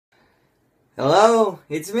Hello,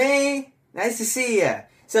 it's me. Nice to see ya.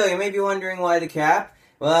 So, you may be wondering why the cap?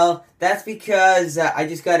 Well, that's because I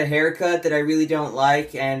just got a haircut that I really don't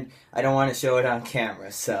like, and I don't want to show it on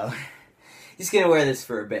camera, so just gonna wear this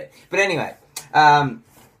for a bit. But anyway,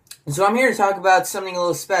 so I'm here to talk about something a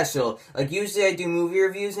little special. Like, usually I do movie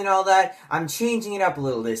reviews and all that. I'm changing it up a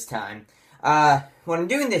little this time. What I'm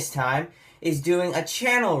doing this time is doing a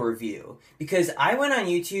channel review, because I went on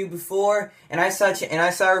YouTube before and I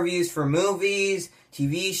saw reviews for movies,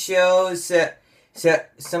 TV shows,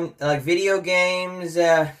 some like video games,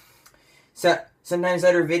 sometimes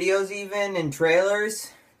other videos even, and trailers.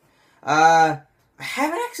 I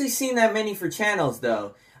haven't actually seen that many for channels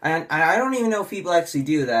though. And I don't even know if people actually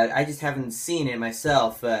do that. I just haven't seen it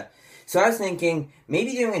myself. So I was thinking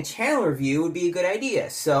maybe doing a channel review would be a good idea.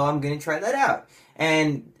 So I'm going to try that out.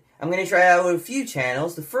 And I'm going to try it out with a few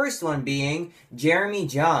channels. The first one being Jeremy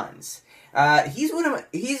Jahns. He's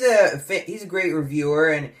a great reviewer,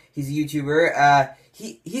 and he's a YouTuber.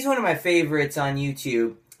 He's one of my favorites on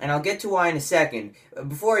YouTube, and I'll get to why in a second.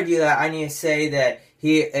 Before I do that, I need to say that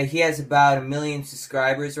he has about 1 million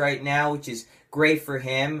subscribers right now, which is great for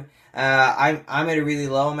him. I'm at a really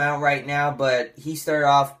low amount right now, but he started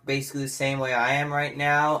off basically the same way I am right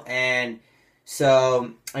now, and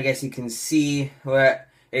so I guess you can see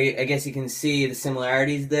the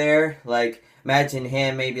similarities there. Like, imagine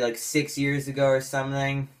him maybe like 6 years ago or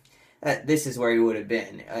something. This is where he would have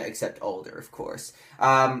been, except older, of course.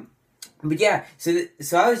 But yeah, so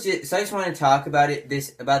I just want to talk about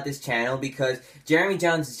this channel, because Jeremy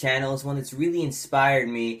Jahns' channel is one that's really inspired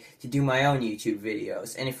me to do my own YouTube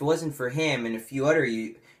videos. And if it wasn't for him and a few other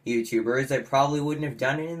YouTubers, I probably wouldn't have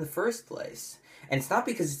done it in the first place. And it's not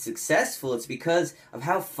because it's successful; it's because of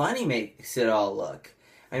how fun he makes it all look.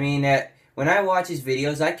 I mean, when I watch his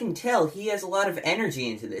videos, I can tell he has a lot of energy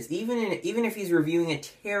into this. Even if he's reviewing a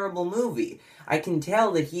terrible movie, I can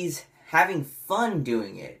tell that he's having fun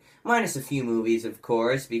doing it. Minus a few movies, of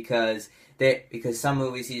course, because some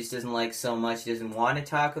movies he just doesn't like so much, he doesn't want to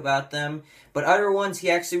talk about them. But other ones he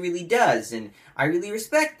actually really does, and I really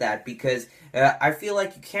respect that, because I feel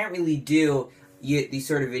like you can't really do these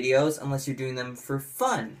sort of videos unless you're doing them for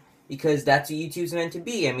fun, because that's what YouTube's meant to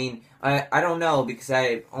be. I mean, I don't know, because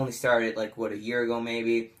I only started like a year ago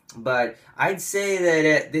maybe. But I'd say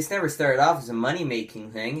that this never started off as a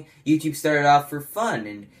money-making thing. YouTube started off for fun,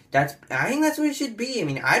 and I think that's what it should be. I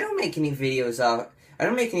mean, I don't make any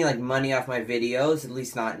like money off my videos, at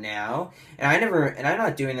least not now. And I'm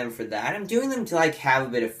not doing them for that. I'm doing them to like have a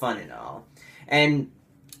bit of fun and all. And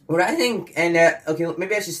what I think, and okay,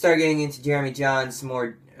 maybe I should start getting into Jeremy Jahns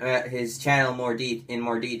his channel in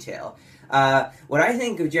more detail. What I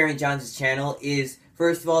think of Jeremy Jahns' channel is,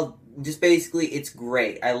 first of all, just basically, it's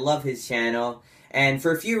great. I love his channel, and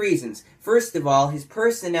for a few reasons. First of all, his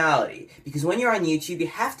personality. Because when you're on YouTube, you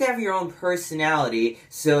have to have your own personality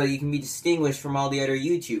so you can be distinguished from all the other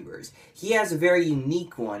YouTubers. He has a very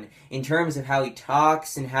unique one in terms of how he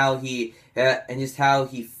talks and how and just how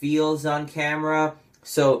he feels on camera.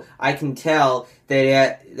 So I can tell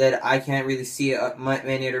that I can't really see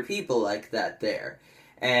many other people like that there.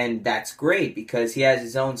 And that's great, because he has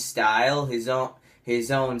his own style, his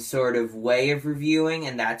own sort of way of reviewing,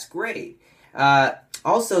 and that's great.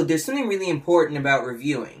 Also, there's something really important about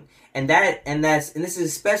reviewing, and this is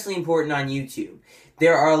especially important on YouTube.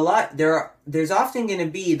 There's often going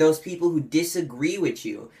to be those people who disagree with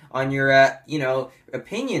you on your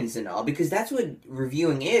opinions and all, because that's what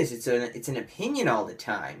reviewing is. It's an opinion all the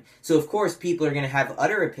time. So of course people are going to have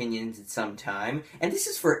other opinions at some time, and this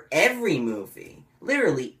is for every movie.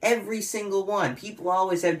 Literally every single one. People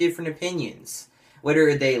always have different opinions.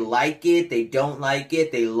 Whether they like it, they don't like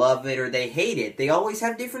it, they love it, or they hate it, they always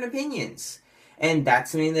have different opinions. And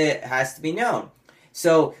that's something that has to be known.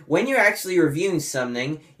 So when you're actually reviewing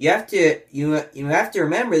something, you have to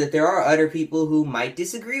remember that there are other people who might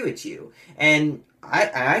disagree with you. And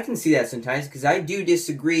I can see that sometimes, because I do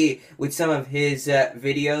disagree with some of his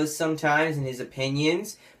videos sometimes and his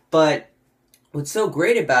opinions, but what's so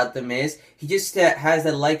great about them is he just has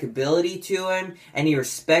that likability to him, and he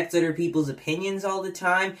respects other people's opinions all the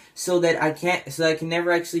time, so that I can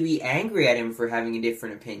never actually be angry at him for having a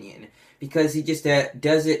different opinion, because he just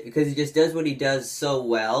does what he does so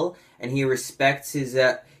well, and he respects his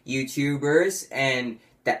YouTubers, and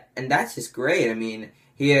that's just great. I mean,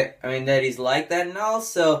 that he's like that, and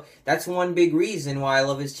also that's one big reason why I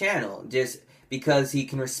love his channel. Just because he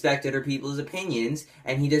can respect other people's opinions,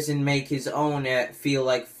 and he doesn't make his own feel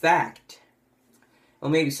like fact. Well,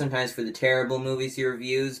 maybe sometimes for the terrible movies he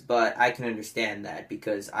reviews, but I can understand that,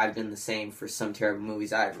 because I've done the same for some terrible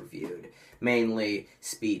movies I've reviewed. Mainly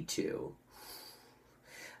Speed 2.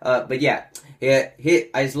 But yeah,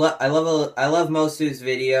 I love most of his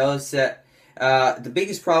videos. The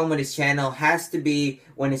biggest problem with his channel has to be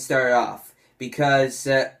when it started off, because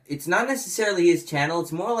it's not necessarily his channel.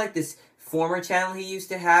 It's more like this former channel he used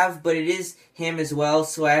to have, but it is him as well.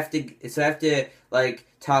 So I have to like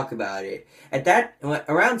talk about it.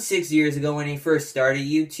 Around 6 years ago when he first started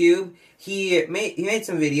YouTube, he made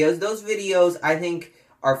some videos. Those videos I think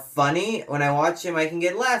are funny. When I watch them, I can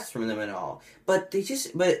get laughs from them and all. But he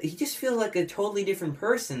just feels like a totally different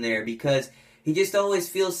person there, because he just always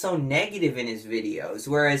feels so negative in his videos,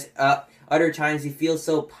 whereas other times he feels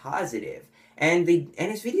so positive. And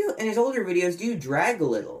his older videos do drag a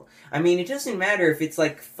little. I mean, it doesn't matter if it's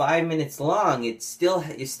like 5 minutes long. You still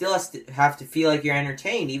have to feel like you're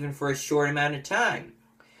entertained, even for a short amount of time.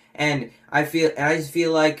 And I just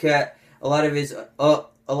feel like a lot of his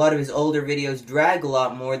older videos drag a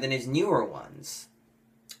lot more than his newer ones.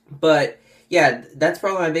 But yeah, that's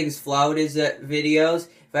probably my biggest flaw with his videos.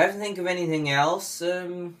 If I have to think of anything else,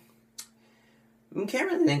 I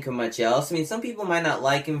can't really think of much else. I mean, some people might not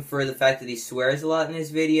like him for the fact that he swears a lot in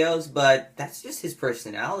his videos, but that's just his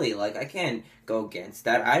personality. Like, I can't go against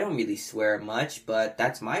that. I don't really swear much, but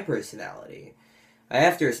that's my personality. I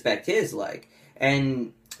have to respect his, like.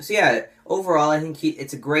 And so yeah, overall, I think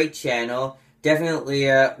it's a great channel. Definitely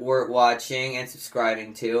worth watching and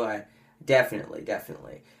subscribing to. Definitely.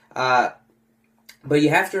 But you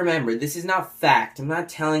have to remember, this is not fact. I'm not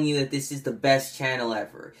telling you that this is the best channel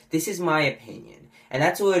ever. This is my opinion. And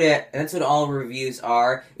that's what all reviews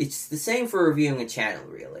are. It's the same for reviewing a channel,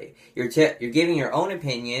 really. You're giving your own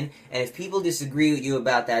opinion, and if people disagree with you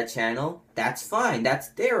about that channel, that's fine. That's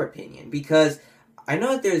their opinion. Because I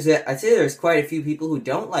know that I'd say there's quite a few people who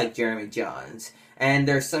don't like Jeremy Jahns. And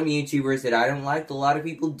there's some YouTubers that I don't like, a lot of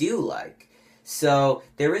people do like. So,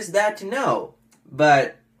 there is that to know.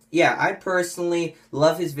 But yeah, I personally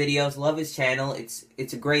love his videos, love his channel. It's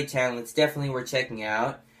a great channel. It's definitely worth checking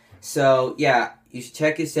out. So, yeah, you should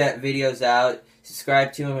check his videos out.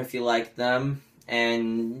 Subscribe to him if you like them.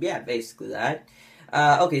 And, yeah, basically that.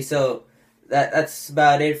 Okay, so that's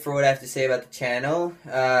about it for what I have to say about the channel.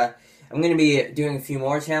 I'm going to be doing a few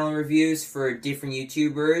more channel reviews for different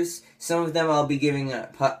YouTubers. Some of them I'll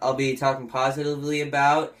be talking positively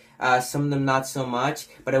about. Some of them not so much.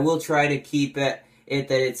 But I will try to keep that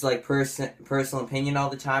it's like personal opinion all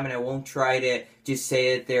the time, and I won't try to just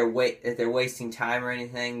say that they're wasting time or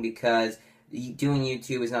anything, because doing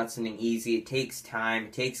YouTube is not something easy. It takes time,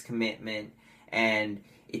 it takes commitment, and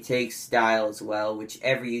it takes style as well, which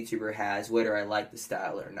every YouTuber has, whether I like the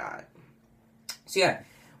style or not. So yeah,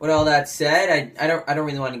 with all that said, I don't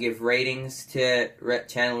really want to give ratings to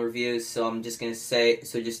channel reviews, so I'm just gonna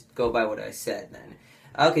just go by what I said then.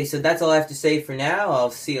 Okay, so that's all I have to say for now.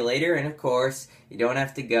 I'll see you later, and of course, you don't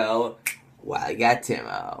have to go. Well, I got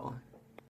Timo.